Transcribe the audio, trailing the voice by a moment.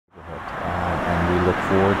look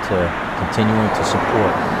forward to continuing to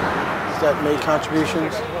support. That made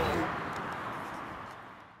contributions.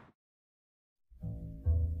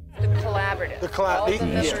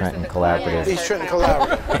 The East Trenton Collaborative. East Trenton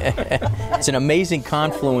Collaborative. It's an amazing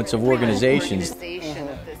confluence of organizations.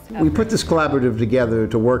 We put this collaborative together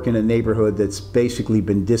to work in a neighborhood that's basically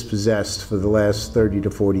been dispossessed for the last 30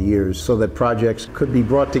 to 40 years so that projects could be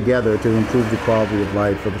brought together to improve the quality of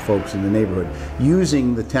life for the folks in the neighborhood,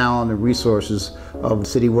 using the talent and resources of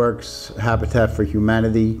City Works, Habitat for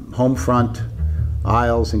Humanity, Homefront,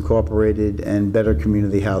 Isles Incorporated, and Better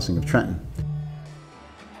Community Housing of Trenton.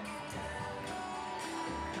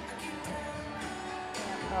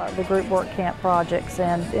 The group work camp projects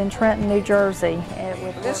in Trenton, New Jersey.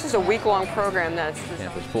 This is a week-long program that's...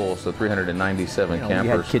 Camp is full, so 397 campers. We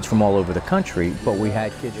had kids from all over the country, but we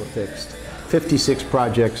had kids were fixed. 56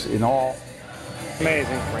 projects in all.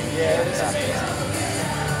 Amazing.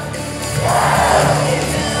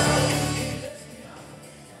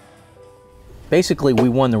 Basically, we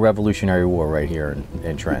won the Revolutionary War right here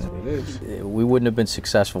in Trenton. We wouldn't have been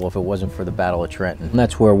successful if it wasn't for the Battle of Trenton. And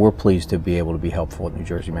that's where we're pleased to be able to be helpful at New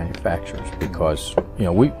Jersey manufacturers because,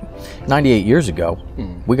 98 years ago,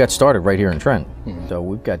 we got started right here in Trenton. So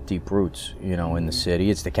we've got deep roots, in the city.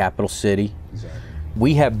 It's the capital city.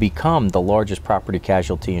 We have become the largest property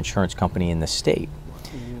casualty insurance company in the state.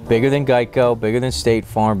 Bigger than Geico, bigger than State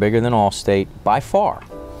Farm, bigger than Allstate, by far.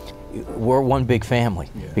 We're one big family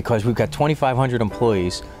because we've got 2,500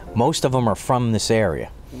 employees. Most of them are from this area.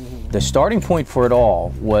 The starting point for it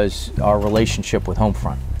all was our relationship with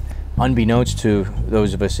Homefront. Unbeknownst to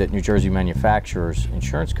those of us at New Jersey Manufacturers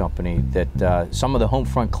Insurance Company, that some of the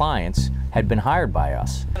Homefront clients had been hired by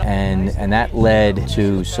us. And that led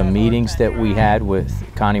to some meetings that we had with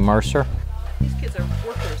Connie Mercer. These kids are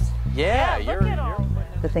workers. Yeah, you're...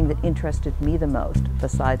 The thing that interested me the most,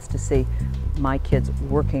 besides to see my kids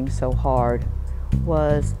working so hard,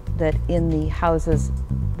 was that in the houses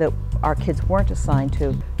that our kids weren't assigned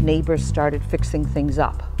to, neighbors started fixing things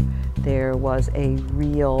up. There was a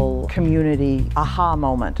real community aha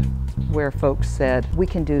moment where folks said, we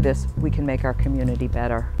can do this, we can make our community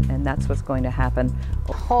better, and that's what's going to happen.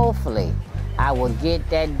 Hopefully, I will get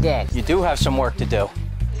that deck. You do have some work to do.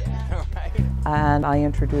 And I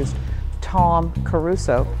introduced Tom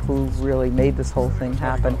Caruso, who really made this whole thing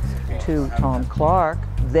happen, to Tom Clark.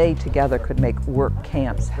 They together could make work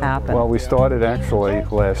camps happen. Well, we started actually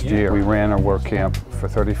last year. We ran a work camp for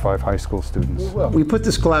 35 high school students. We put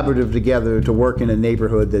this collaborative together to work in a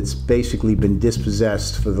neighborhood that's basically been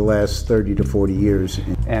dispossessed for the last 30 to 40 years.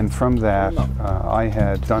 And from that, I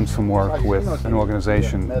had done some work with an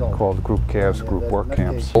organization called Group CARES, Group Work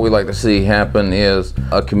Camps. What we like to see happen is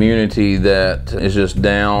a community that is just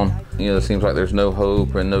down. It seems like there's no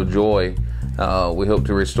hope and no joy. We hope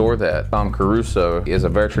to restore that. Tom Caruso is a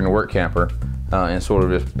veteran work camper and sort of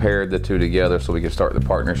just paired the two together so we could start the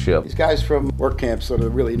partnership. These guys from work camps sort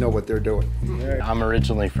of really know what they're doing. I'm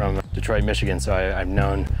originally from Detroit, Michigan, so I've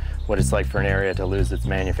known what it's like for an area to lose its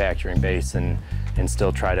manufacturing base and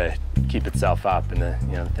still try to keep itself up and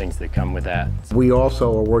the things that come with that. We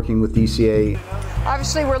also are working with DCA.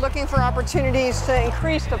 Obviously, we're looking for opportunities to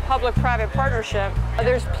increase the public-private partnership.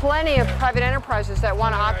 There's plenty of private enterprises that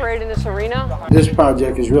want to operate in this arena. This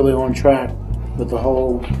project is really on track with the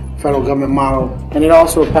whole federal government model, and it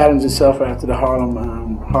also patterns itself after the Harlem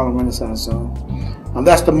Renaissance Zone.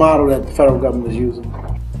 That's the model that the federal government is using.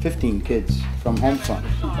 15 kids from Homefront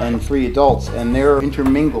and 3 adults, and they're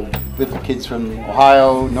intermingled with the kids from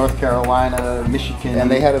Ohio, North Carolina, Michigan, and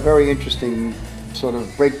they had a very interesting sort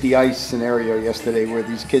of break the ice scenario yesterday where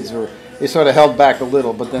these kids they sort of held back a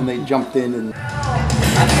little, but then they jumped in and...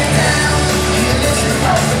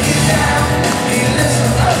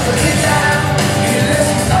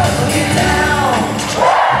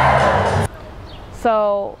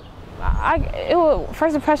 So,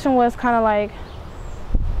 first impression was kind of like,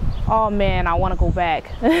 oh man, I want to go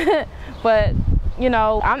back. But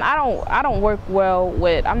I don't work well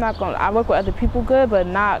with, I work with other people good, but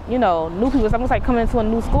not, new people. It's almost like coming into a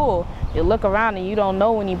new school. You look around and you don't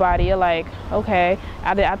know anybody. You're like, okay,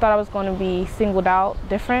 I thought I was going to be singled out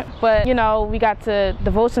different. But,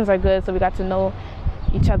 devotions are good, so we got to know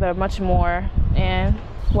each other much more. And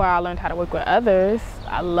where I learned how to work with others,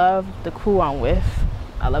 I love the crew I'm with.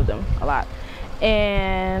 I love them a lot.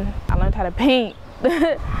 And I learned how to paint.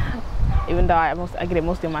 Even though I get it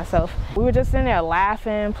mostly myself. We were just in there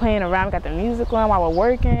laughing, playing around, we got the music on while we're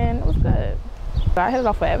working. It was good. I hit it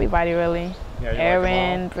off with everybody really. Yeah,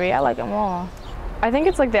 Erin, Bree, I like them all. I think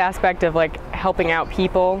it's like the aspect of like helping out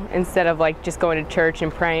people instead of like just going to church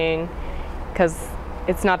and praying. Because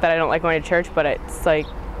it's not that I don't like going to church, but it's like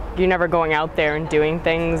you're never going out there and doing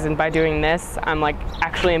things, and by doing this, I'm like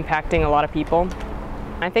actually impacting a lot of people.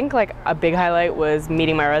 I think like a big highlight was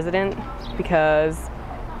meeting my resident, because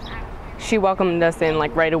she welcomed us in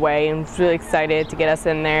like right away and was really excited to get us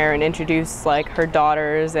in there and introduce like her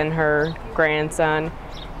daughters and her grandson.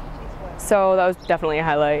 So that was definitely a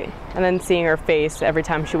highlight. And then seeing her face every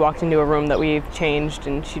time she walked into a room that we've changed,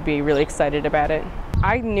 and she'd be really excited about it.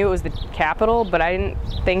 I knew it was the Capitol, but I didn't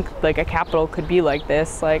think like a Capitol could be like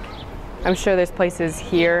this. Like, I'm sure there's places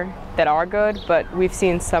here that are good, but we've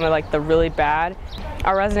seen some of like the really bad.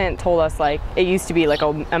 Our resident told us like it used to be like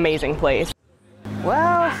an amazing place.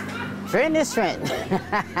 Well, Trenton is Trenton.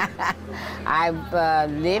 I've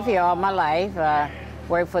lived here all my life.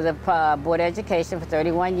 Worked for the Board of Education for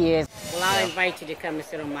 31 years. Well, I'll invite you to come and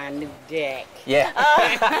sit on my new deck. Yeah.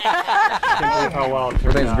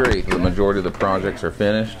 Everything's great. The majority of the projects are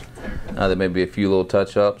finished. There may be a few little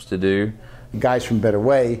touch-ups to do. The guys from Better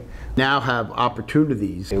Way now have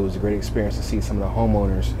opportunities. It was a great experience to see some of the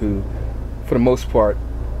homeowners who, for the most part,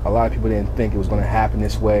 a lot of people didn't think it was going to happen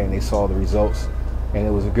this way, and they saw the results. And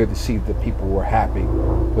it was good to see that people were happy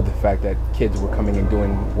with the fact that kids were coming and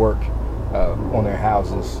doing work on their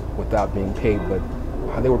houses without being paid, but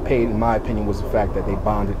how they were paid, in my opinion, was the fact that they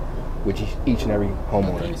bonded with each and every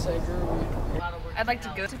homeowner. I'd like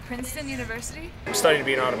to go to Princeton University. I'm studying to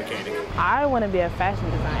be an auto mechanic. I want to be a fashion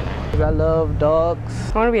designer. I love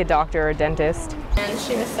dogs. I want to be a doctor or a dentist. And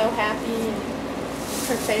she was so happy.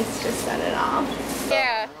 Her face just said it all.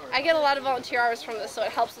 Yeah, I get a lot of volunteer hours from this, so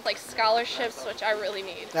it helps with like scholarships, which I really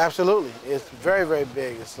need. Absolutely. It's very, very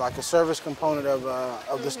big. It's like a service component of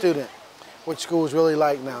the student, which schools really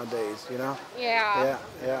like nowadays, you know? Yeah.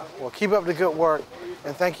 Yeah. Well, keep up the good work,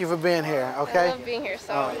 and thank you for being here, okay? I love being here,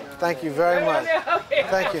 so. Thank you very much.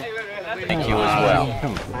 Thank you. Thank you as well.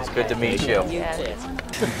 It's good to meet you.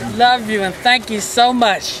 Love you, and thank you so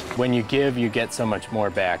much. When you give, you get so much more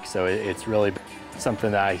back, so it's really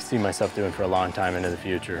something that I see myself doing for a long time into the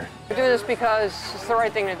future. We do this because it's the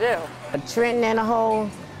right thing to do. Trenton in a whole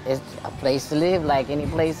is a place to live like any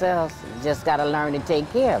place else. You just got to learn to take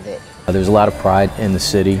care of it. There's a lot of pride in the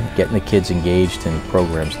city. Getting the kids engaged in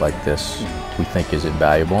programs like this, we think, is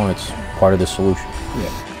invaluable, and it's part of the solution.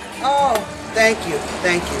 Yeah. Oh, thank you.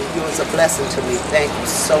 Thank you. It was a blessing to me. Thank you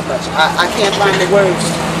so much. I can't find the words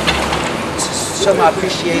to show my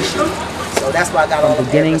appreciation. So that's why I got all the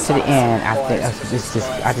beginning to the end.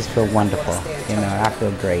 I just feel wonderful. You know, I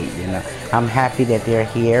feel great. You know, I'm happy that they're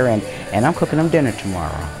here, and I'm cooking them dinner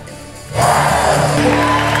tomorrow.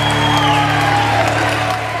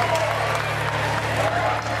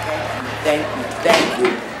 Thank you,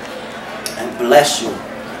 and bless you,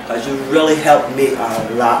 because you really helped me a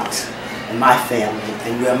lot, and my family,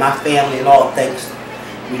 and you're my family in all things.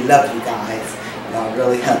 We love you guys. Y'all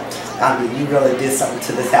really helped. I mean, you really did something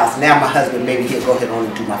to this house. Now my husband, maybe he'll go ahead on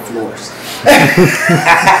and do my floors.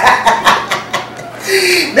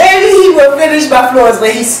 Maybe he will finish my floors,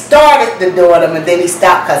 but he started to do them, and then he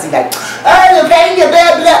stopped because he's like, oh, the painting,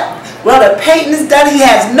 blah, blah. Well, the painting is done. He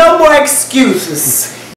has no more excuses.